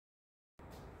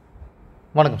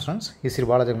வணக்கம் students, Sri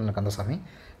Balaji Kandasamy.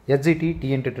 SGT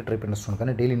Tntet try பண்ணுற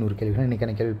ஸ்டூடெண்ட்கான daily 100 கேள்விகள்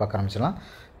இன்றைக்கான கேள்வி பார்க்க ஆரம்பிச்சிடலாம்.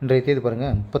 இன்றைய தேதி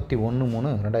பாருங்கள்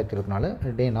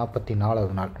 31/3/2024, டே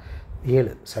 44வது நாள்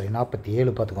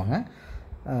 47 பார்த்துக்கோங்க.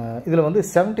 இதில் வந்து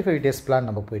 75 டேஸ் பிளான்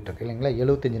நம்ம போயிட்டுருக்கு இல்லைங்களா.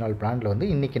 75 நாள் பிளானில் வந்து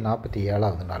இன்றைக்கி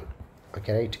 47வது நாள்.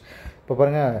 Okay right. இப்போ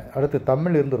பாருங்கள், அடுத்து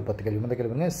தமிழ் இருந்து ஒரு 10 கேள்வி. இந்த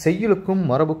கேள்வி பாருங்கள், செய்யுளுக்கும்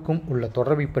மரபுக்கும் உள்ள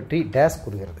தொடர்பை பற்றி டேஸ்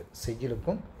கூறுகிறது.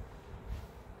 செய்யுளுக்கும்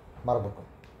மரபுக்கும்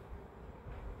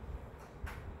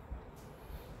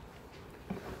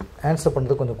ஆன்சர்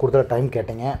பண்ணுறது கொஞ்சம் கூடுதலாக டைம்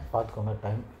கேட்டீங்க, பார்த்துக்கோங்க.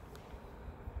 டைம்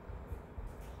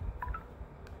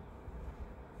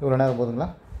இவ்வளோ நேரம் போதுங்களா?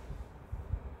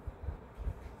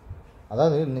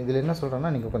 அதாவது இதில் என்ன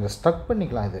சொல்கிறேன்னா, நீங்கள் கொஞ்சம் ஸ்ட்ரக்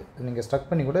பண்ணிக்கலாம். இது நீங்கள் ஸ்ட்ரக்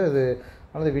பண்ணி கூட இது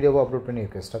அல்லது வீடியோவாக அப்லோட்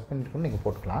பண்ணியிருக்கு. ஸ்ட்ரக் பண்ணிட்டு கூட நீங்கள்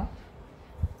போட்டுக்கலாம்.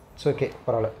 ஸோ ஓகே,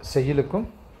 பரவாயில்ல. செய்யுளுக்கும்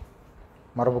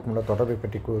மரபுக்கும் உள்ள தொடர்பை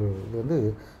பற்றி இது வந்து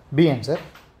பி ஆன்சர்.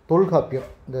 தொல்காப்பியம்.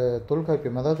 இந்த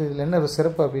தொல்காப்பியம் அதாவது இதில் என்ன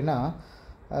சிறப்பு அப்படின்னா,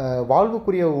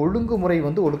 வாழ்வுக்குரிய ஒழுங்குமுறை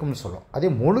வந்து ஒழுக்கம்னு சொல்லும். அதே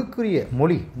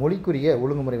மொழிக்குரிய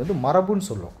ஒழுங்குமுறை வந்து மரபுன்னு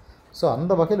சொல்லும். ஸோ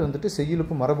அந்த வகையில் வந்துட்டு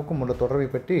செய்யுளுக்கும் மரபுக்கும் உள்ள தொடர்பை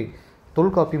பற்றி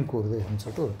தொல்காப்பியம் கூறுது அப்படின்னு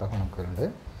சொல்லிட்டு ஒரு தகவல் நமக்கு உண்டு.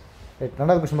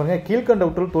 ரெண்டாவது கொஸ்டின் பாருங்கள்,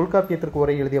 கீழ்கண்டவற்றில் தொல்காப்பியத்திற்கு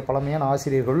உரை எழுதிய பழமையான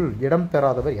ஆசிரியர்கள் இடம்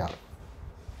பெறாதவர் யார்?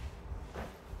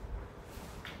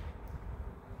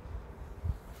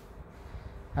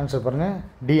 ஆன்சர் பாருங்கள்,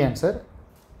 டி ஆன்சர்,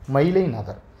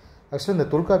 மயிலைநாதர். ஆக்சுவலி இந்த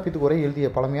தொல்காப்பியத்துக்கு உரை எழுதிய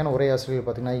பழமையான உரை ஆசிரியர்கள்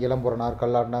பார்த்திங்கன்னா இளம்புறனார்,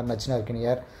 கல்லாடனார்,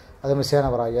 நச்சினார்க்கினியார், அதே மாதிரி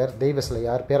சேனவராயர்,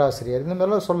 தெய்வசிலையார், பேராசிரியர், இந்த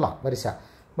மாதிரிலாம் சொல்லலாம் வரிசா.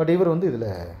 பட் இவர் வந்து இதில்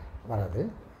வராது.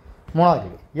 மூணாவது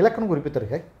கேள்வி, இலக்கணம்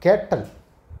குறிப்பிட்டிருக்க கேட்டல்.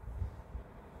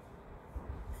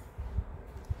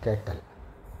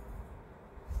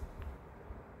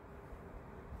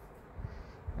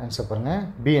 ஆன்சர் பாருங்கள்,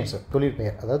 பி ஆன்சர்,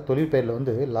 தொழிற்பெயர். அதாவது தொழிற்பெயரில்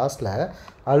வந்து லாஸ்ட்டில்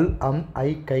அல், அம்,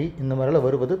 ஐ, கை இந்த மாதிரிலாம்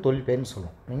வருவது தொழிற்பெயர்னு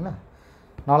சொல்லுவோம் இல்லைங்களா.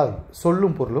 நாலாவது,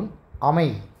 சொல்லும் பொருளும் அமை.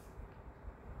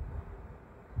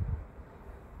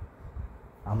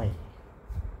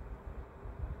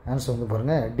 ஆன்சர் வந்து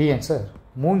பாருங்கள், டி ஆன்சர்,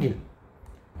 மூங்கில்.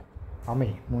 அமை,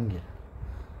 மூங்கில்.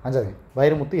 அஞ்சாவது,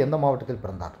 வைரமுத்து எந்த மாவட்டத்தில்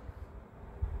பிறந்தார்?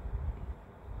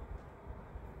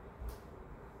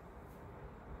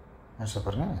 ஆன்சர்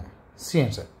பாருங்கள், சி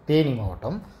ஆன்சர், தேனி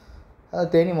மாவட்டம்.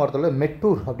 தேனி மாவட்டத்தில்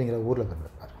மெட்டூர் அப்படிங்கிற ஊரில்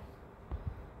பிறந்திருப்பார்.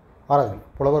 ஆறாவது,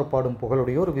 புலவர் பாடும்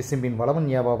புகழுடையோர் விசும்பின் வளவன்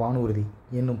யாவா வானூர்தி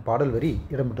என்னும் பாடல் வரி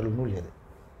இடம்பெற்றுள்ள நூல் எது?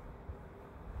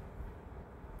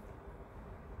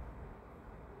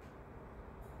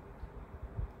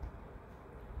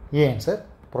 A answer,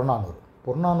 Purananuru.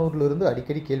 புறநானூரிலிருந்து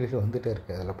அடிக்கடி கேள்விகள் வந்துகிட்டே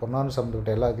இருக்குது. அதில் புறநானூறு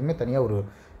சம்மந்தப்பட்ட எல்லாத்தையுமே தனியாக ஒரு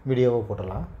வீடியோவாக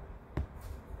போட்டலாம்.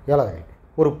 ஏழாவது,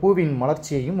 ஒரு பூவின்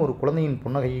மலர்ச்சியையும் ஒரு குழந்தையின்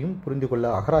புன்னகையையும் புரிந்து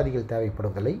கொள்ள அகராதிகள்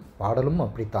தேவைப்படுவதில்லை, பாடலும்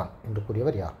அப்படித்தான் என்று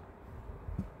கூறியவர் யார்?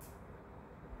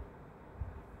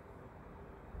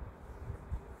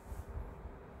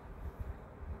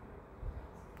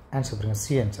 ஆன்சர் பாருங்க,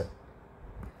 சி ஆன்சர்,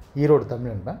 ஈரோடு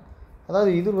தமிழ் என்பேன். அதாவது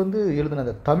இது வந்து எழுதின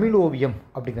அந்த தமிழ் ஓவியம்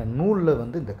அப்படிங்கிற நூலில்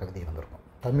வந்து இந்த கவிதை வந்திருக்கும்.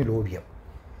 தமிழ் ஓவியம்.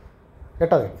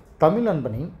 எட்டாவது, தமிழ்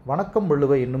அன்பனின் வணக்கம்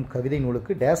வள்ளுவ என்னும் கவிதை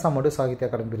நூலுக்கு டேசாமடு சாகித்ய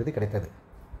அகாடமி விருது கிடைத்தது.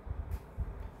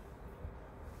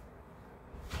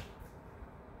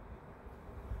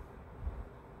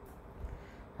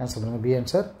 ஆன்சர் பண்ணுங்கள், பி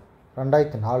ஆன்சர்,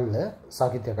 2004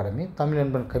 சாகித்ய அகாடமி தமிழ்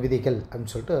அன்பன் கவிதைகள்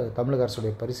அப்படின்னு சொல்லிட்டு தமிழக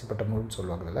அரசுடைய பரிசு பெற்ற நூல்னு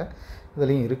சொல்லுவாங்க.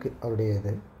 இதுலேயும் இருக்குது அவருடைய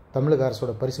இது. தமிழக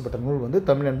அரசோட பரிசு பெற்ற நூல் வந்து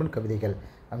தமிழ் அன்பன் கவிதைகள்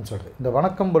அப்படின்னு சொல்கிறது. இந்த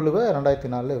வணக்கம் வள்ளுவ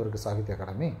 2004 இவருக்கு சாகித்ய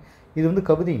அகாடமி. இது வந்து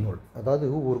கவிதை நூல். அதாவது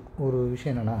ஒரு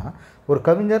விஷயம் என்னென்னா, ஒரு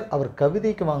கவிஞர் அவர்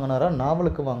கவிதைக்கு வாங்கினாரா,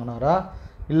 நாவலுக்கு வாங்கினாரா,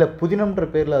 இல்லை புதினம்ன்ற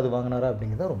பேரில் அது வாங்கினாரா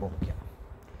அப்படிங்கிறது ரொம்ப முக்கியம்.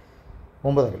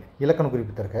 9வது, இலக்கண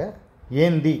குறிப்பு தருக.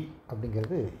 ஏந்தி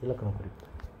அப்படிங்கிறது இலக்கண குறிப்பு.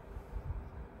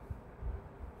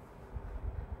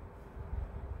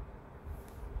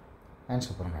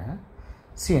 ஆன்சர் பண்ணுங்கள்,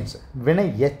 சி ஆன்சர், வினை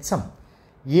எச்சம்.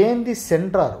 ஏந்தி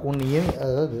சென்றார் ஒன்று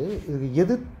அதாவது இது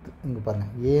எது இங்கே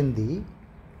பாருங்கள், ஏந்தி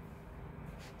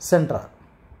சென்றார்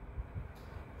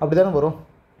அப்படி தானே வரும்,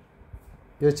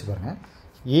 யோசிச்சு பாருங்கள்.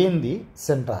 ஏந்தி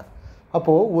சென்றார்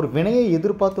அப்போது ஒரு வினையை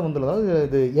எதிர்பார்த்து வந்துள்ளதால்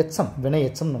இது எச்சம், வினை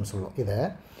எச்சம் நம்ம சொல்லுவோம் இதை.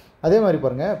 அதே மாதிரி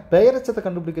பாருங்கள், பெயரெச்சத்தை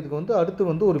கண்டுபிடிக்கிறதுக்கு வந்து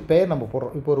அடுத்து வந்து ஒரு பெயர் நம்ம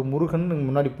போடுறோம். இப்போ ஒரு முருகன்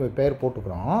முன்னாடி பெயர்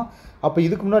போட்டுக்கிறோம். அப்போ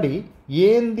இதுக்கு முன்னாடி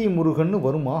ஏந்தி முருகன்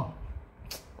வருமா?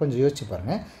 கொஞ்சம் யோசிச்சு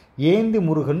பாருங்கள். ஏந்தி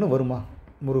முருகன் வருமா?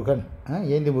 முருகன்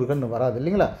ஏந்தி முருகன் வராது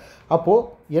இல்லைங்களா. அப்போது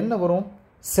என்ன வரும்?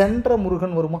 சென்ற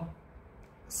முருகன் வருமா?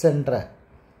 சென்ற.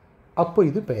 அப்போ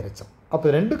இது பெயரெச்சம்.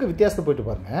 அப்போ ரெண்டுக்கு வித்தியாசத்தை போயிட்டு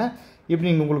பாருங்கள். இப்போ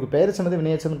நீங்கள் உங்களுக்கு பெயரெச்சம்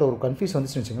வினையச்சம்ன்ற ஒரு கன்ஃபியூஸ்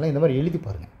வந்துச்சுன்னு வச்சுங்களேன், இந்த மாதிரி எழுதி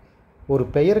பாருங்கள். ஒரு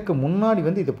பெயருக்கு முன்னாடி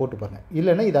வந்து இதை போட்டு பாருங்கள்.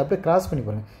 இல்லைன்னா இதை அப்படியே கிராஸ் பண்ணி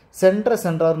பாருங்கள்.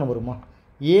 சென்றார்னு வருமா?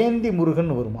 ஏந்தி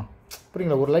முருகன் வருமா?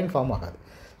 புரியுங்களா? ஒரு லைன் ஃபார்ம் ஆகாது.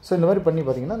 ஸோ இந்த மாதிரி பண்ணி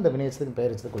பார்த்தீங்கன்னா இந்த வினையச்சத்துக்கு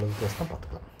பெயரச்சத்துக்கு உள்ள வித்தியாசம்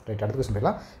பார்த்துக்கலாம். ரைட், அடுத்த கொஸ்டின்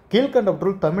போயிடலாம்.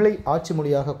 கீழ்கண்டவற்றுள் தமிழை ஆட்சி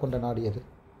மொழியாக கொண்ட நாடு எது?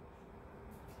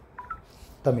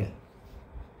 தமிழ்.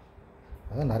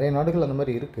 அதாவது நிறைய நாடுகள் அந்த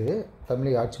மாதிரி இருக்குது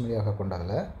தமிழை ஆட்சி மொழியாக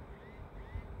கொண்டதில்.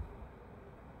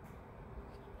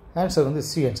 ஆன்சர் வந்து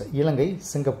சி ஆன்சர். இலங்கை,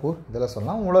 சிங்கப்பூர் இதெல்லாம்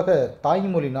சொல்லலாம். உலக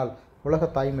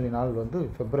தாய்மொழி நாள் வந்து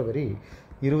February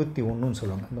 21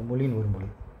 சொல்லுவாங்க. இந்த மொழியின் ஒரு மொழி.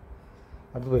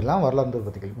 அடுத்து போயிடலாம். வரலாறு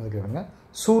பற்றி கேள்வி.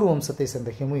 சூர் வம்சத்தை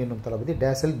சேர்ந்த ஹிமு என்னும் தளபதி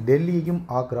டேஸில் டெல்லியையும்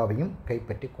ஆக்ராவையும்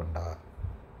கைப்பற்றி கொண்டார்.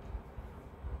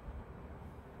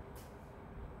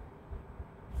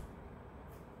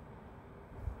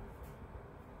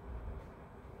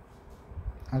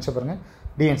 ஆன்சர் பாருங்கள்.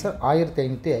 D answer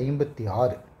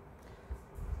 1556.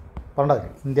 12வது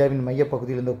இந்தியாவின்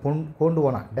மையப்பகுதியில் இருந்த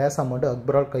கோண்டுவானா டேசாம் ஆண்டு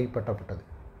அக்பரால் கைப்பற்றப்பட்டது.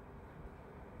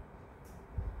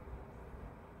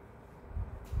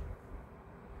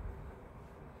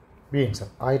 B answer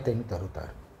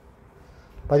 1566.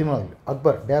 13வது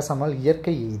அக்பர் டேசாமால்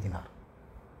இயற்கை எய்தினார்.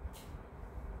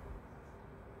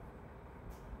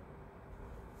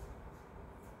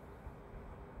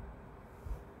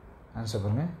 ஆன்சர்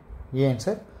பாருங்க. A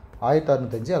answer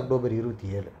 1605 October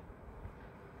 27.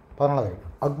 14வது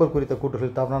அக்பர் குறித்த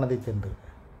கூற்றுகள் தவறானதை தேர்ந்தெடு.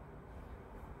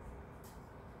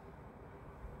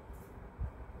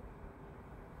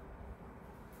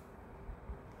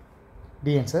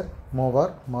 D answer.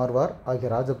 மோவார், மார்வார் ஆகிய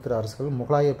ராஜபுத்திர அரசுகள்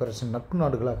முகலாய பேரரசின் நட்பு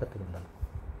நாடுகளாக திகழ்ந்தன.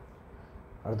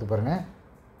 அடுத்து பாருங்கள்.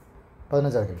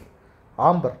 15வது கேள்வி.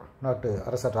 ஆம்பர் நாட்டு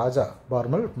அரசர் ராஜா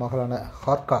பார்மல் மகளான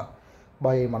ஹார்கா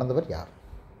பாயை மணந்தவர் யார்?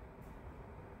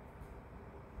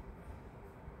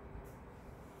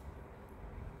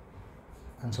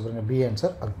 ஆன்சர் பாருங்கள். B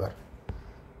answer Akbar.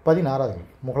 16வது கேள்வி.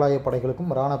 முகலாய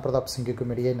படைகளுக்கும் ராணா பிரதாப்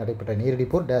சிங்குக்கும் இடையே நடைபெற்ற நேரடி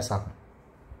போர் டேஸ் ஆகும்.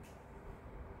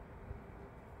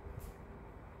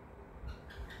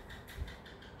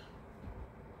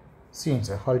 சி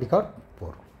ஆன்சர் ஹால்டிகாட்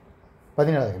போர்.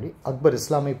 17வது கேள்வி. அக்பர்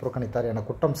இஸ்லாமை புறக்கணித்தார் என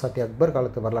குற்றம் சாட்டி அக்பர்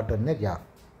காலத்து வரலாற்று அறிஞர் யார்?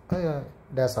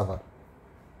 டேஸ் ஆவார்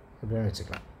எப்படின்னு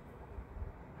வச்சுக்கலாம்.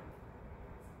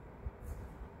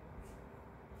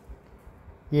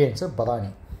 A answer Badauni.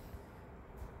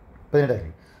 17வது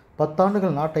கேள்வி. 10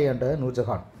 ஆண்டுகள் நாட்டை ஆண்ட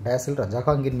நூர்ஜஹான் டேஸில்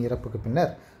ஜஹாங்கீரின் இறப்புக்கு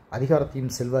பின்னர்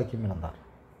அதிகாரத்தையும் செல்வாக்கையும் இழந்தார்.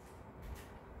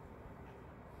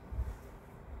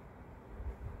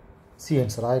 C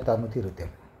answer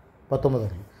 1627. 19வது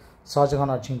கேள்வி.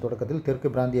 ஷாஜஹான் ஆட்சியின் தொடக்கத்தில் தெற்கு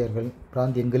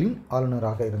பிராந்தியங்களின்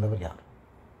ஆளுநராக இருந்தவர் யார்?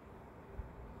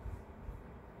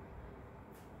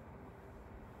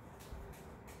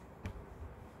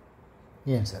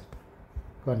 ஏன் சார்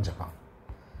கான்ஜஹான்.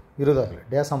 20வது கேள்வி.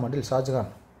 டேசாம் ஆண்டில்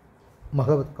ஷாஜஹான்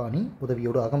மஹபத் கானின்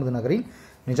உதவியோடு அகமது நகரின்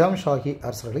நிஜாம் ஷாஹி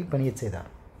அரசர்களை பணியச் செய்தார்.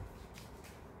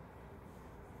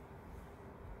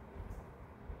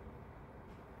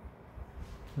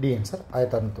 D answer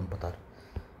 1636.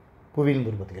 புவியின்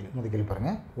உற்பத்திகள் முதல் கேள்வி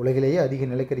பாருங்கள். உலகிலேயே அதிக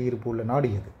நிலக்கரி இருப்பு உள்ள நாடு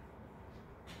எது?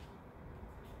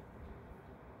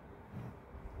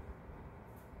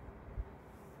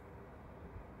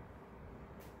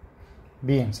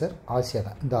 பி ஆன்சர் ஆசியா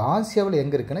தான். இந்த ஆசியாவில்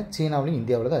எங்கே இருக்குன்னா சீனாவிலும்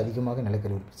இந்தியாவில் தான் அதிகமாக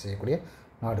நிலக்கரி உற்பத்தி செய்யக்கூடிய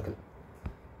நாடுகள்.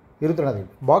 22வது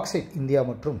பாக்சைட் இந்தியா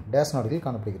மற்றும் டேஸ் நாடுகளில்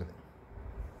காணப்படுகிறது.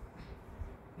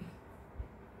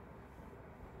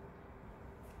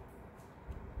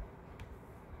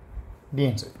 D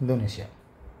answer Indonesia.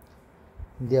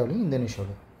 இந்தியாவிலையும்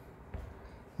இந்தோனேஷியாவிலும்.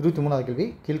 23வது கேள்வி.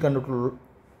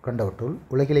 கீழ்கண்டவற்றுள்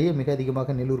உலகிலேயே மிக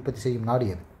அதிகமாக நெல் உற்பத்தி செய்யும் நாடு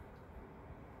எது?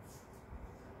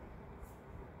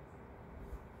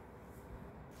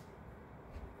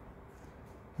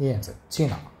 ஏ ஆன்சர்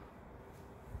சீனா.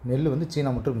 நெல் வந்து சீனா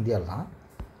மற்றும் இந்தியாவில் தான்.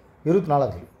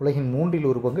 24வது கேள்வி. உலகின்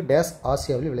 1/3 டேஸ்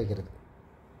ஆசியாவில் விளைகிறது.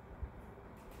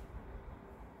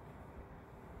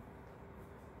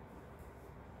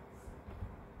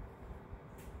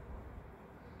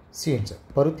 சி ஆன்சர்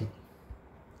பருத்தி.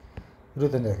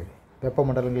 25வது கேள்வி.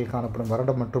 வெப்பமண்டலங்களில் காணப்படும்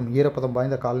வறண்ட மற்றும் ஈரப்பதம்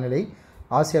வாய்ந்த காலநிலை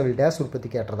ஆசியாவில் டேஸ்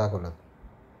உற்பத்திக்கு ஏற்றதாக உள்ளது.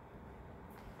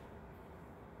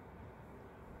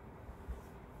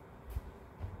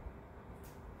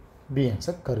 பி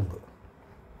ஆன்சர் கரும்பு.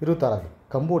 26வது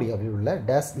கம்போடியாவில் உள்ள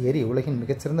டேஸ் ஏரி உலகின்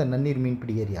மிகச்சிறந்த நன்னீர்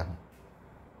மீன்பிடி ஏரியாகும்.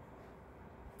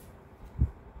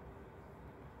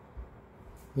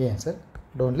 A answer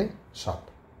டோன்லே shot.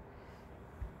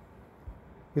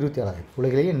 27வது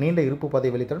உலகிலேயே நீண்ட இருப்பு பாதை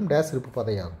வழித்தடம் டேஸ் இருப்பு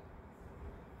பாதையாகும்.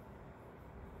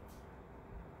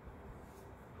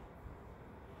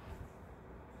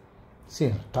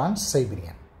 Trans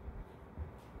Siberian.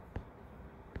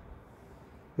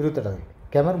 28வது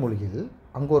கெமர் மொழியில்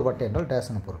அங்கோர் வட்டை என்றால் டேஸ்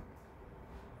என பொருள்.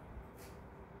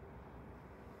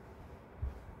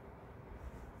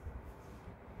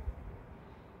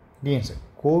 டி ஆன்சர்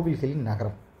கோவில்களின்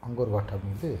நகரம் அங்கோர் வாட்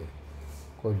அப்படின்ட்டு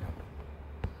கோயில்.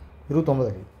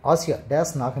 29 ஆசியா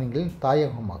டேஸ் நாகரிகங்களின்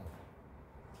தாயகமாகும்.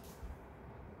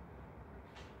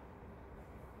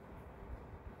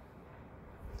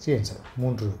 சரி சார்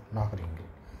 3 நாகரிகங்கள்.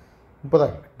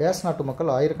 30 டேஸ் நாட்டு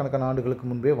மக்கள் ஆயிரக்கணக்கான ஆண்டுகளுக்கு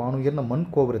முன்பே வானுயர்ந்த மண்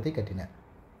கோபுரத்தை கட்டினர்.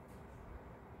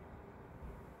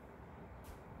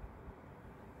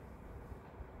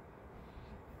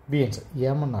 பிஎன்சர்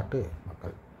ஏமன் நாட்டு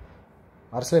மக்கள்.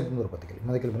 அரசியலமைப்பு ஒரு பத்திரிகை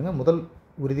முதல் பாருங்க. முதல்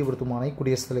உறுதிப்படுத்தும் ஆணை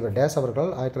குடியரசுத் தலைவர் டேஸ்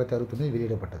அவர்களால் 1961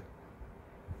 வெளியிடப்பட்டது.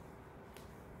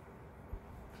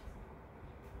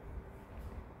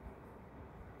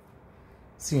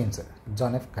 சிஎன்சர்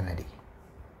ஜான் எஃப் கென்னடி.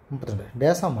 32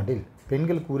 டேஸ் ஆம் ஆண்டில்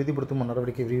பெண்களுக்கு உறுதிப்படுத்தும்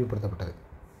நடவடிக்கை விரிவுபடுத்தப்பட்டது.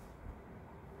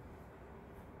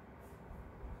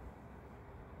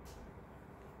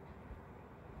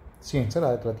 சிஎன்சர்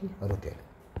 1967.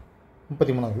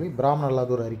 33 பிராமணர்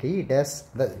அல்லாத ஒரு அறிக்கையை டேஸ்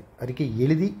அறிக்கை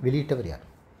எழுதி வெளியிட்டவர் யார்?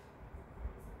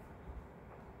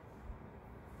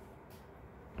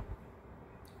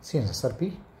 சிஎன்சர் சர் பி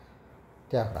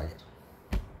தியாகராயர்.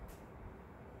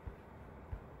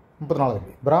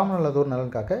 34 பிராமணர் அல்லாதோர்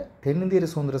நலன் காக்க தென்னிந்திய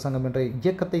சுதந்திர சங்கம் என்ற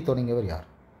இயக்கத்தை தொடங்கியவர் யார்?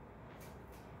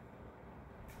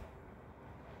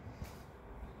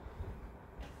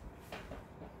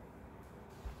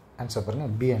 ஆன்சர்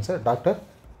பாருங்கள். B answer doctor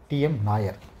DM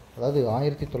Nair. அதாவது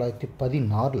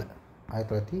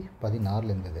 1914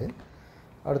 இருந்தது.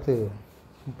 அடுத்து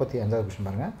 35வது கொஸ்டின்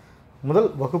பாருங்கள். முதல்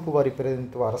வகுப்பு வாரி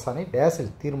பிரதிநிதித்துவ அரசாணை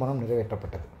டேஸில் தீர்மானம்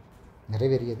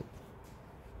நிறைவேறியது.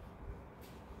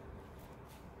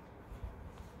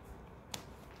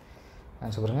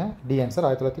 ஆன்சர் பாருங்கள். D answer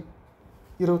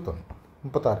 1921.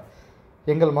 36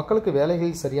 எங்கள் மக்களுக்கு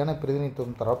வேலைகளில் சரியான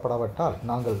பிரதிநிதித்துவம் தரப்படாவிட்டால்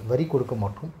நாங்கள் வரி கொடுக்க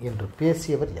மாட்டோம் என்று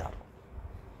பேசியவர் யார்?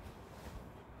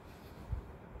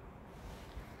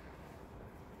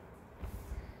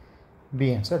 B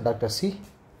answer doctor C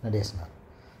Natesanar.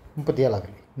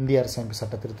 37 இந்திய அரசியலமைப்பு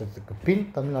சட்ட திருத்தத்துக்கு பின்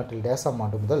தமிழ்நாட்டில் டேஸாம்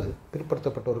ஆண்டு முதல்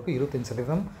பிற்படுத்தப்பட்டோருக்கு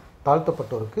 25%,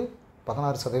 தாழ்த்தப்பட்டோருக்கு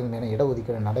 16% என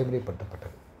இடஒதுக்கீடு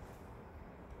நடைமுறைப்படுத்தப்பட்டது.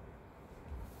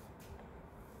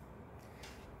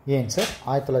 ஏன் சார்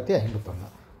 1951.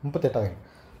 38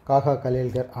 காகா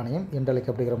கலேல்கர் ஆணையம்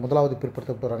என்றழைக்கப்படுகிற முதலாவது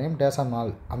பிற்படுத்தப்பட்டோர் ஆணையம் டேஸாம்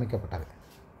நாள் அமைக்கப்பட்டது.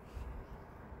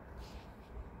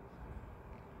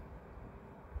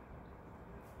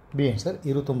 B answer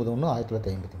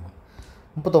 29/1/1953.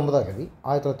 39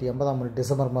 1980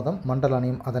 டிசம்பர் மாதம் மண்டல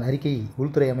ஆணையம் அதன் அறிக்கையை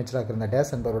உள்துறை அமைச்சராக இருந்த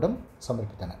டேஸ் என்பவரிடம்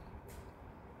சமர்ப்பித்தனர்.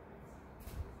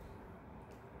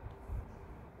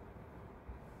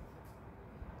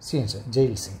 C answer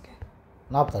jail Singh.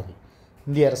 40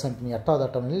 இந்திய அரசமைப்பின் 8வது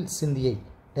அட்டவணையில் சிந்தியை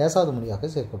டேஸாவது மொழியாக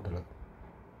சேர்க்கப்பட்டுள்ளது.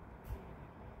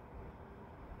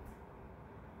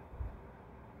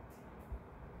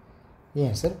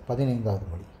 ஏன் சார் 15வது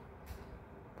மொழி.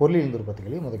 பொருளியல்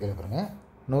உற்பத்திகளை முதல் கேள்வி பாருங்க.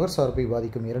 நுகர்சார்பை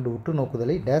பாதிக்கும் 2 உற்று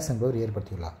நோக்குதலை டேஸ் என்பவர்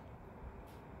ஏற்படுத்தியுள்ளார்.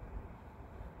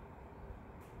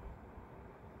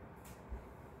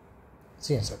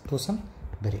 சி ஆன்சர் தூசன்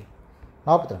பெரி.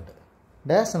 42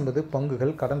 டேஸ் என்பது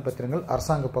பங்குகள், கடன் பத்திரங்கள்,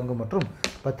 அரசாங்க பங்கு மற்றும்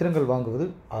பத்திரங்கள் வாங்குவது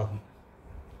ஆகும்.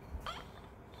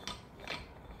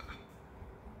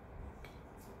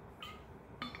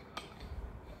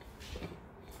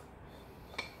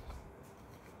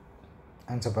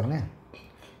 ஆன்சர் பாருங்க.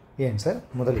 ஏன் சார்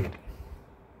முதலீடு.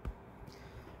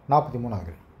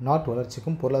 43 நாட்டு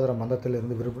வளர்ச்சிக்கும் பொருளாதார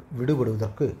மந்தத்திலிருந்து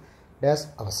விடுபடுவதற்கு டேஸ்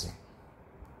அவசியம்.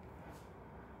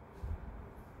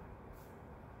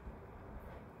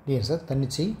 ஏன் சார்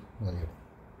தன்னிச்சை முதலீடு.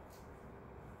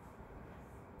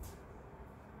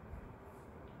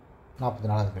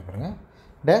 44 பாருங்க.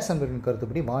 டேஸ் என்பவரின்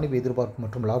கருத்துப்படி வாணிப எதிர்பார்ப்பு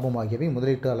மற்றும் லாபம் ஆகியவை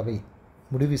முதலீட்டு அளவை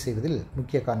முடிவு செய்வதில்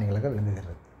முக்கிய காரணிகளாக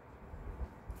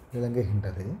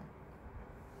விளங்குகின்றது.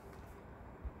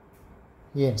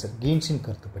 ஏன் சார் கீன்ஸின்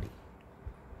கருத்துப்படி.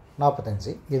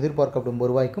 45 எதிர்பார்க்கப்படும்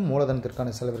வருவாய்க்கும்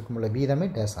மூலதனத்திற்கான செலவிற்கும் உள்ள வீதமே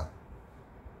டேஸ் ஆகும்.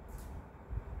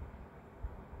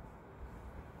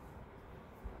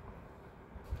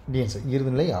 ஏன் சார்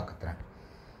இறுதிநிலை ஆக்கத்திறன்.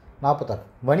 46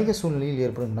 வணிக சூழ்நிலையில்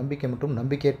ஏற்படும் நம்பிக்கை மற்றும்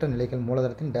நம்பிக்கையற்ற நிலைகள்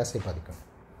மூலதனத்தின் டேஸை பாதிக்கும்.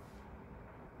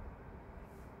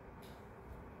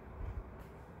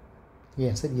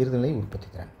 ஏன் சார் இறுதிநிலை உற்பத்தி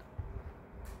திறன்.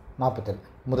 47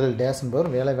 முதலில் டேஸ்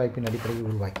என்பவர் வேலைவாய்ப்பின் அடிப்படையில்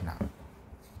உருவாக்கினார்.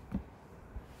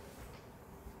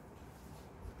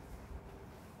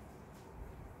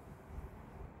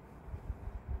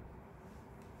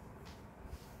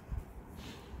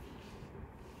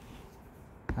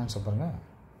 ஆன்சர் பாருங்கள்.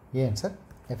 ஏன் சார்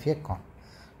எஃப்ஏ கான்.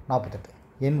 48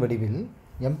 எண் வடிவில்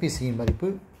எம்பிசியின் மதிப்பு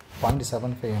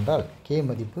 0.75 என்றால் கே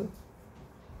மதிப்பு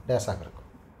டேஸாக இருக்கும்.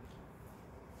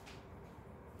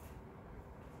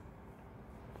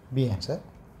 B answer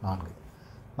 4.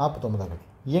 49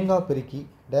 இயங்கா பெருக்கி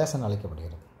டேஸ் என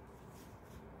அழைக்கப்படுகிறது.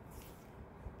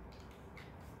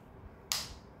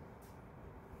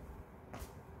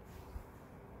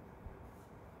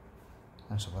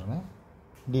 ஆன்சர் பாருங்கள்.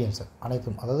 டி ஆன்சர்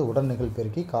அனைத்தும், அதாவது உடல்நிகழ்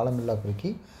பெருக்கி, காலமில்லா பெருக்கி,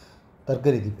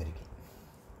 தர்க்கரீதி பெருக்கி.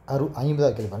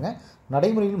 50வது கேள்வி பாருங்கள்.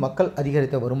 நடைமுறையில் மக்கள்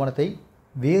அதிகரித்த வருமானத்தை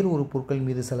வேறு ஒரு பொருட்கள்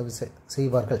மீது செலவு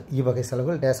செய்வார்கள். இவ்வகை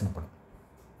செலவுகள் டேஸ் எனப்படும்.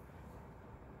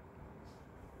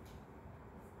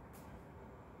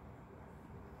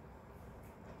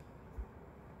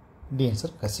 D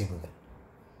answer கசிவுகள்.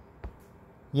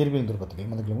 இயற்பியல் துருப்பத்திலே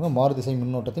மதிப்பிடுங்க. மாறுதிசை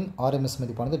மின்னோட்டத்தின் RMS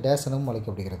மதிப்பானது டேஸ் எனவும்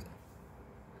அழைக்கப்படுகிறது.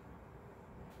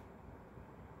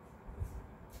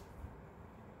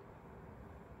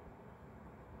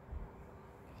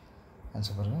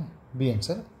 ஆன்சர் பாருங்கள். பி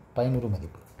ஆன்சர் பயனுறு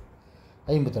மதிப்பு.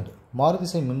 52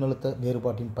 மாறுதிசை மின்னழுத்த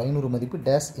வேறுபாட்டின் பயனுறு மதிப்பு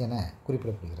டேஸ் என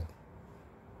குறிப்பிடப்படுகிறது.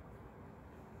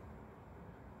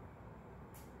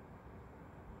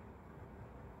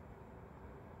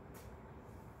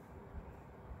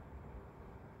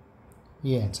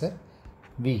 ஏ ஆன்சர்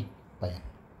வி பயன்.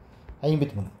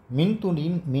 53 மின்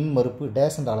தூண்டியின் மின் மறுப்பு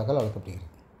டேஸ் என்ற அலகால் அழைக்கப்படுகிறது.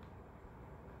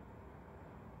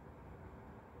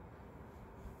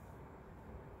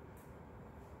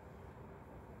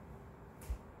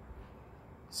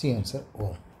 சி ஆன்சர்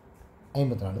ஓம்.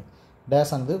 54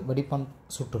 டேஸ் ஆனது வடிப்பான்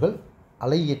சுற்றுகள்,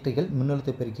 அலையியற்றிகள்,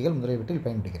 மின்னழுத்த பெருக்கிகள் முதலியவற்றில்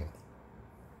பயன்படுகிறது.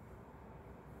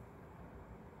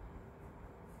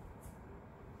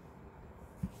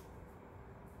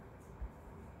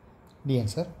 டி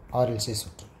ஆன்சர் RLC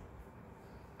சுற்று.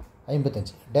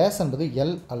 55 டேஸ் என்பது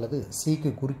எல் அல்லது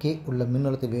சிக்கு குறுக்கே உள்ள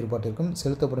மின்னழுத்த வேறுபாட்டிற்கும்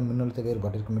செலுத்தப்படும் மின்னழுத்த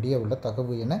வேறுபாட்டிற்கும் இடையே உள்ள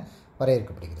தகவு என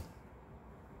வரையறுக்கப்படுகிறது.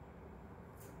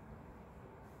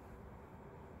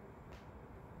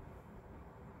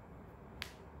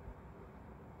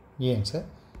 ஏ ஆன்சர்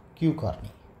கியூ காரணி.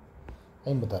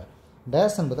 56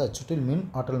 டேஸ் என்பது அச்சுற்றில் மின்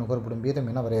ஆற்றல் நுகரப்படும் வீதம்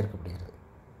என வரையறுக்கப்படுகிறது.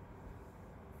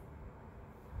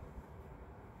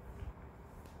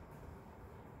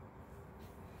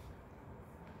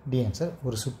 டி ஆன்சர்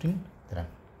ஒரு சுற்றின்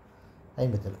திறன்.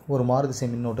 57 ஒரு மாறுதிசை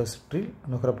மின்னோட்ட சுற்றில்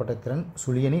நுகரப்பட்ட திறன்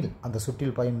சுழியனில் அந்த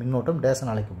சுற்றில் பாயும் மின்னோட்டம் டேஸ்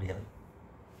என அழைக்கப்படுகிறது.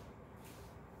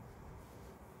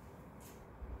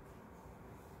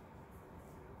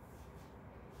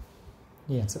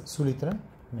 டி ஆன்சர் சுழித்திறன்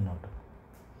மின்னோட்டம்.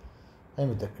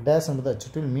 58 டேஸ் என்பது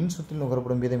அச்சுற்றில் மின் சுற்றில்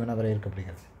நுகரப்படும் வீதம் என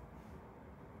வரையறுக்கப்படுகிறது.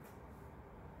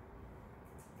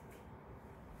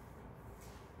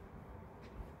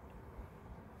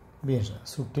 பி ஆன்சர்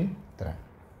சுற்றின் திறன்.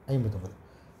 59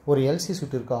 ஒரு எல்சி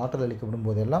சுற்றிற்கு ஆற்றல் அளிக்கப்படும்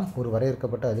போதெல்லாம் ஒரு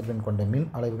வரையறுக்கப்பட்ட அதிர்வெண் கொண்ட மின்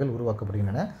அலைவுகள்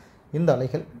உருவாக்கப்படுகின்றன. இந்த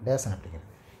அலைகள் டேஸ் எனப்படுகிறது.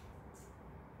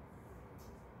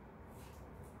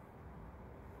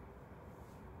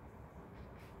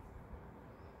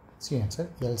 C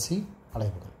answer LC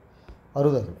அலைவுகள்.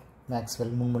 60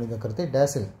 மேக்ஸ்வெல் முன்மொழிந்த கருத்தை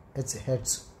டேஸில்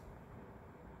ஹெட்ஸ்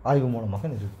ஆய்வு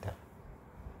மூலமாக நிரூபித்தார்.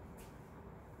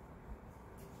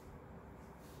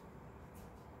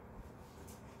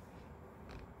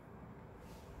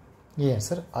 ஏ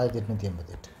ஆன்சர்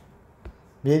 1888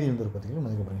 வேதியியல் துருப்பத்திலும்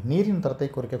மதிப்பிடப்படும். நீரின் தரத்தை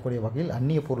குறைக்கக்கூடிய வகையில்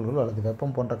அந்நிய பொருள்கள் அல்லது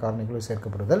வெப்பம் போன்ற காரணிகள்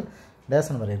சேர்க்கப்படுதல் டேஸ்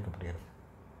என வரையறுக்கப்படுகிறது.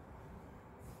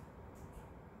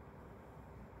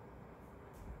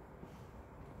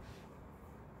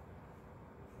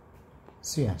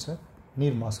 சி ஆன்சர்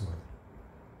நீர் மாசுபடுதல்.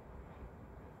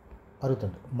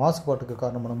 62 மாசுபாட்டுக்கு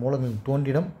காரணமான மூலங்களின்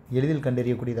தோன்றிடம் எளிதில்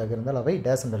கண்டறியக்கூடியதாக இருந்தால் அவை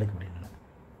டேஸ் என்று அழைக்கப்படுகின்றன.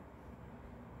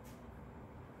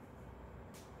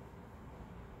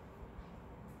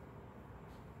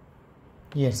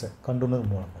 ஏன் சார் கண்டுணர்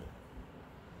மூலங்கள்.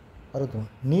 63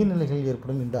 நீர்நிலைகளில்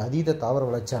ஏற்படும் இந்த அதீத தாவர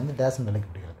வளர்ச்சியானது டேஸ் என்று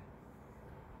அழைக்கப்படுகிறது.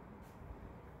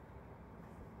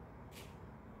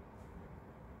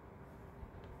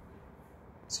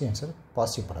 சி ஆன்சர்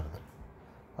பாசி படர்தல்.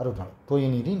 64 தூய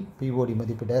நீரின் பிஓடி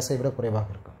மதிப்பு டேஸை விட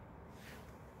குறைவாக இருக்கும்.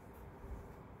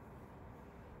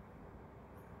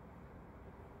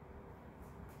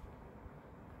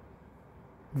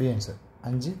 B answer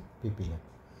 5 ppm.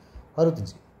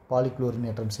 65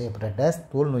 பாலிக்ளோரினேற்றம் செய்யப்பட்ட டேஸ்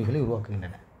தோல் நோய்களை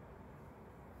உருவாக்குகின்றன.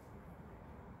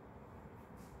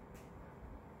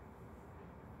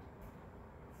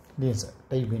 D answer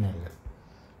டைபீனாய்டுகள்.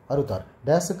 66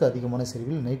 டேஸுக்கு அதிகமான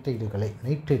செறிவில்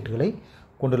நைட்ரேட்டுகளை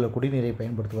கொண்டுள்ள குடிநீரை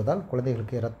பயன்படுத்துவதால்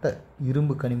குழந்தைகளுக்கு இரத்த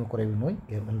இரும்பு கனிம குறைவு நோய்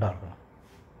உண்டாகலாம்.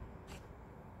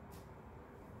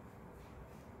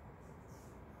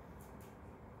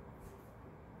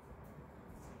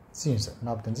 C answer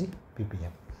 45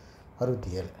 ppm.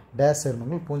 67 டேஸ்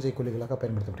சேர்மங்கள் பூஞ்சை கொல்லிகளாக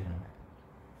பயன்படுத்தப்படுகின்றன.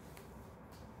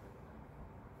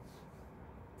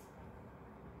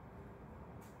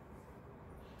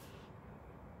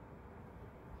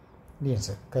 டி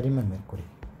ஆன்சர் கரிம மேற்கூறி.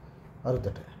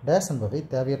 68 டேஸ் என்பவை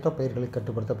தேவையற்ற பயிர்களை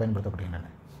கட்டுப்படுத்த பயன்படுத்தப்படுகின்றன.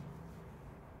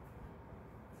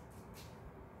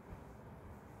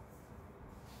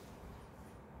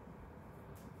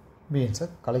 B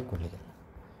answer களைக்கொல்லிகள்.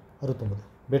 69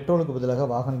 பெட்ரோலுக்கு பதிலாக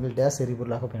வாகனங்கள் டேஸ்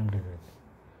எரிபொருளாக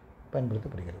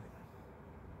பயன்படுத்தப்படுகிறது.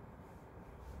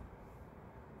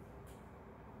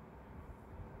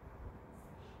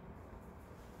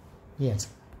 ஏன்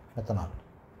சார் மெத்தனால்.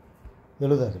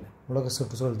 70 உலக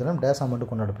சுற்றுச்சூழல் தினம் டேஸ் ஆண்டு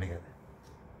கொண்டாடப்படுகிறது.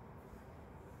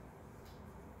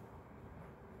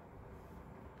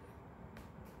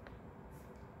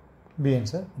 B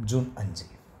answer June 5.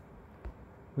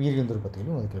 உயிரியல்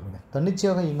உற்பத்தியிலும் ஒதுக்கப்படுங்க.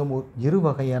 தன்னிச்சையாக இயங்கும் இரு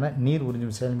வகையான நீர்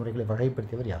உறிஞ்சும் செயல்முறைகளை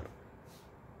வகைப்படுத்தியவர் யார்?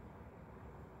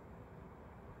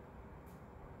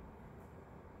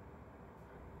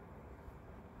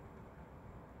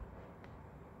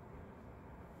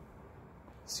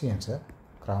 C answer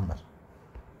grammar.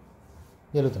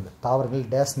 72 தாவரங்கள்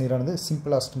டேஸ் நீரானது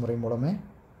சிம்பிளாஸ்ட் முறை மூலமே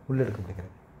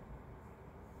உள்ளெடுக்கப்படுகிறது.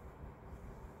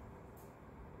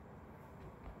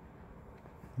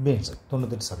 B answer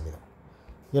 98%.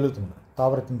 73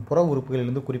 தாவரத்தின் புற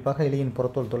உறுப்புகளிலிருந்து குறிப்பாக இலையின்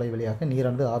புறத்தோல் துளை வழியாக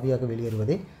நீரானது ஆவியாக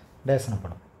வெளியேறுவதே டேஸ்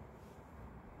எனப்படும்.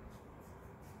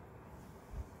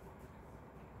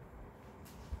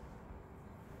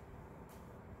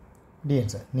 டி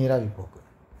ஆன்சர் நீராவி போக்கு.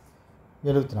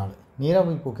 74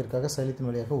 நீராவி போக்கிற்காக சைலத்தின்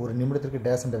வழியாக ஒரு நிமிடத்திற்கு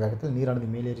டேஸ் என்ற வேகத்தில் நீரானது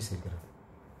மேலேறி செல்கிறது.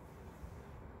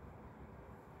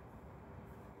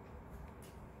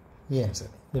 A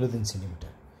answer 75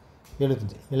 centimetre.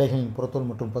 75 இலைகளின் புறத்தோல்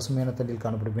மற்றும் பசுமையான தண்டில்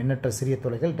காணப்படும் எண்ணற்ற சிறிய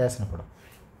துளைகள் டேஸ் எனப்படும்.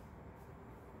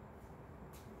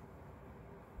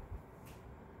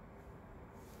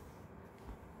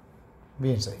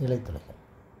 B answer இலைத்துளைகள்.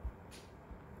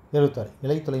 76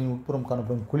 இலைத்துளையின் உட்புறம்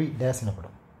காணப்படும் குழி டேஸ்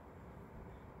எனப்படும்.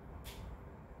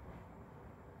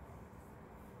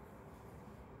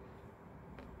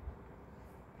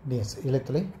 டி ஆன்சர்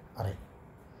இலைத்துளை அறை.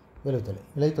 77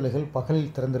 இலைத்துளைகள்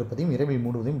பகலில் திறந்திருப்பதையும் இரவில்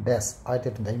மூடுவதையும் டேஸ்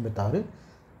 1856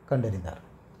 கண்டறிந்தார்.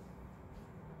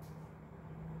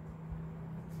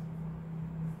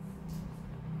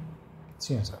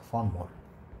 ஃபான்மோல்.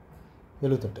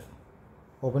 78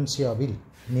 ஒபன்சியாவில்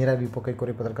நீராவி போக்கை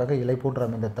குறைப்பதற்காக இலை போன்று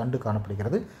அமைந்த தண்டு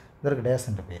காணப்படுகிறது. இதற்கு டேஸ்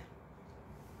என்ற பெயர்.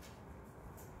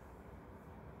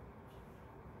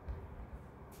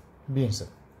 B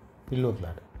answer pillow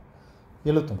Claude.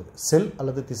 79 செல்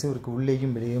அல்லது திசுவிற்கு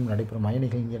உள்ளேயும் வெளியேயும் நடைபெறும்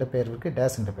அயனிகளின் இடப்பெயர்விற்கு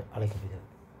டேஸ் என்ற பெயர் அழைக்கப்படுகிறது.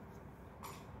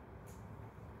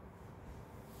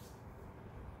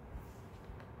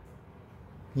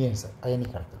 ஏன் சார் அயனி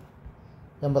கடத்தல்.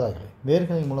 80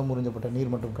 வேர்களின் மூலம் உறிஞ்சப்பட்ட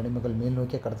நீர் மற்றும் கனிமங்கள் மேல்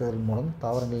நோக்கிய கடத்துதல் மூலம்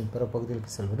தாவரங்களின் பிற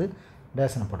பகுதிகளுக்கு செல்வது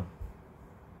டேஸ் எனப்படும்.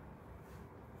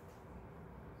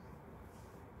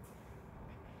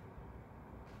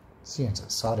 C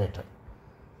answer சாரேட்டர்.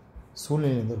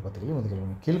 சூழ்நிலையிலிருந்து ஒரு பத்திரிகை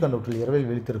ஒதுக்கப்படுகிறது. கீழ்கண்டவற்றில் இரவில்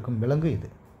விழித்திருக்கும் விலங்கு இது.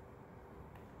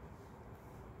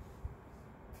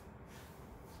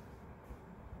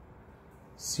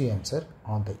 சி ஆன்சர்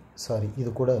ஆந்தை. சாரி, இது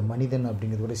கூட மனிதன்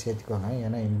அப்படிங்கிறது கூட சேர்த்துக்குவாங்க.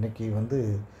 ஏன்னா இன்றைக்கி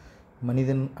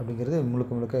மனிதன் அப்படிங்கிறது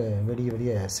முழுக்க முழுக்க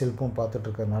வெடிய செல்ஃபோன்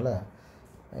பார்த்துட்ருக்கறனால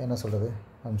என்ன சொல்கிறது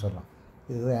அப்படின்னு சொல்லலாம்.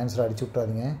 இதுதான் ஆன்சரை அடிச்சு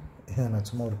விட்றாதீங்க. இதை நான்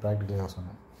சும்மா ஒரு ப்ராக்டிக்கலாக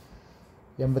சொன்னேன்.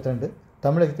 82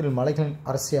 தமிழகத்தில் மலைகளின்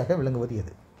அரசியாக விளங்குவது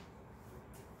எது?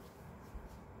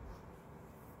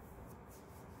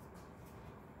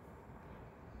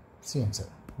 சி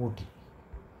ஆன்சர் ஊட்டி.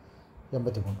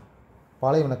 83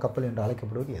 பாலைவன கப்பல் என்று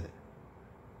அழைக்கப்படுவது எது?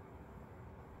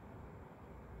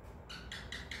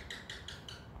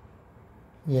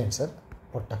 ஆன்சர்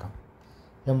ஒட்டகம்.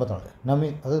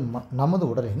 84 நமது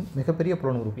உடலின் மிகப்பெரிய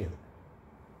புலன் உறுப்பு எது?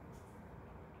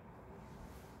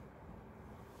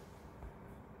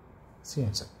 சி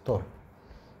ஆன்சர் தோல்.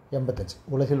 85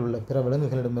 உலகில் உள்ள பிற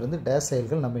விலங்குகளிடமிருந்து டேஸ்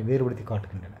செயல்கள் நம்மை வேறுபடுத்தி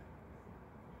காட்டுகின்றன.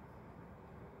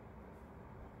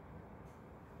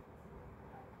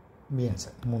 B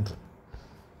answer 3.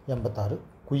 86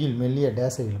 குயில் மெல்லிய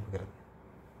டேஸை எழுப்புகிறது.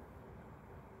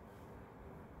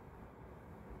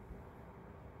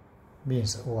 பி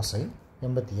ஆன்சர் ஓசை.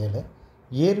 87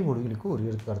 ஏறு ஒடுகளுக்கு ஒரு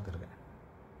எடுத்துக்காட்டு இருக்கு.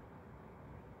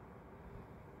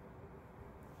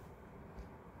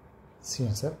 சி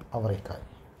ஆன்சர் அவரைக்காய்.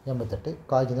 88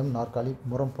 காகிதம், நாற்காலி,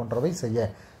 முறம் போன்றவை செய்ய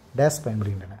டேஸ்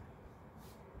பயன்படுகின்றன.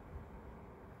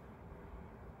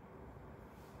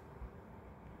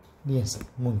 டி ஆன்சர்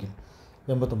மூங்கில்.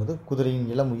 89 குதிரையின்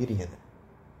இளம் உயிர் எது?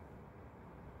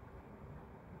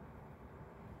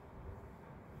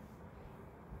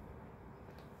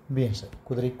 பி ஆன்சர்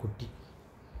குதிரை குட்டி.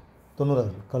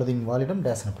 90 கழுதையின் வாலிடம்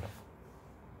டேஸ் எனப்படும்.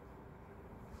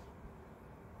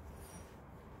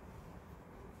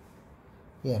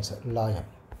 ஆன்சர் லாயம்.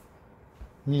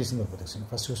 English protection.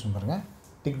 ஃபர்ஸ்ட் கொஸ்டின் பாருங்கள்.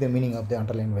 Tick the meaning of the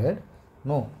underline word.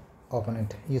 No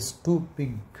opponent is too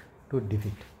big to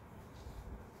defeat.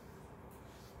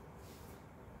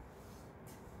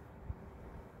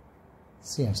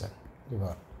 C answer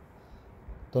river.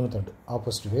 92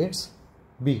 opposite words.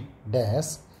 B.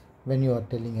 Dash when you are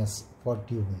telling us what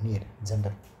you need.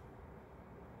 Gender.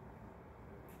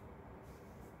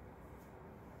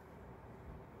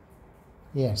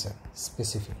 A answer.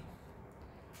 Specific.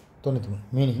 93.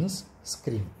 Meanings.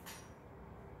 Scream.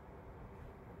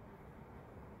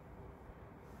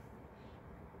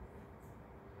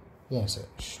 A answer.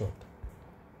 Short.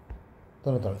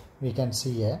 93. We can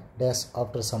see a dash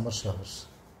after summer showers.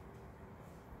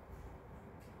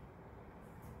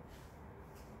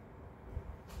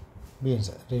 B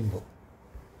answer. Rainbow.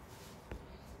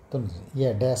 93.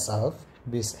 A dash of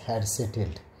bees had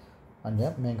settled on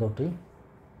a mango tree.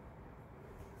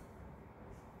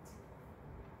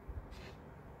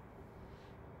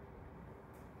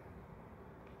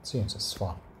 C answer.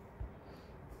 Swan.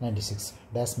 96.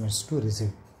 Dash means to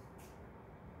receive.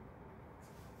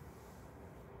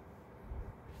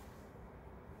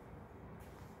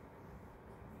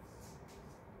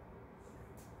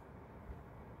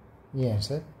 A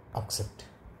answer. Accept.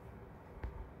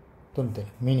 20.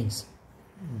 Meanings.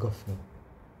 Gopher.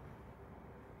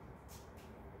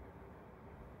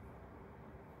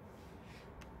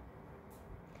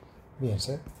 B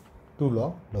answer. Too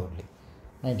low, loudly.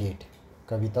 98.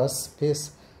 Kavita's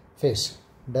face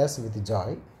dash with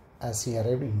joy as he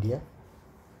arrived in India.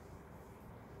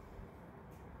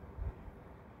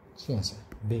 C answer.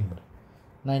 Beamed.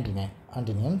 99.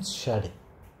 Antonyms. Shady.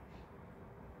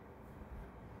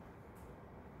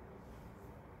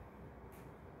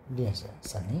 D answer.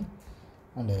 Sunny.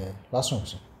 And last one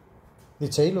question. The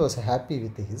child was happy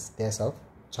with his dash of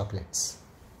chocolates.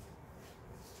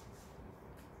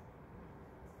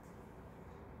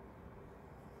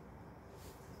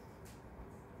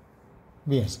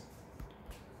 B answer.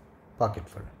 Pocket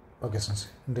full. Okay, friends.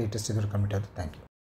 In the test, thank you.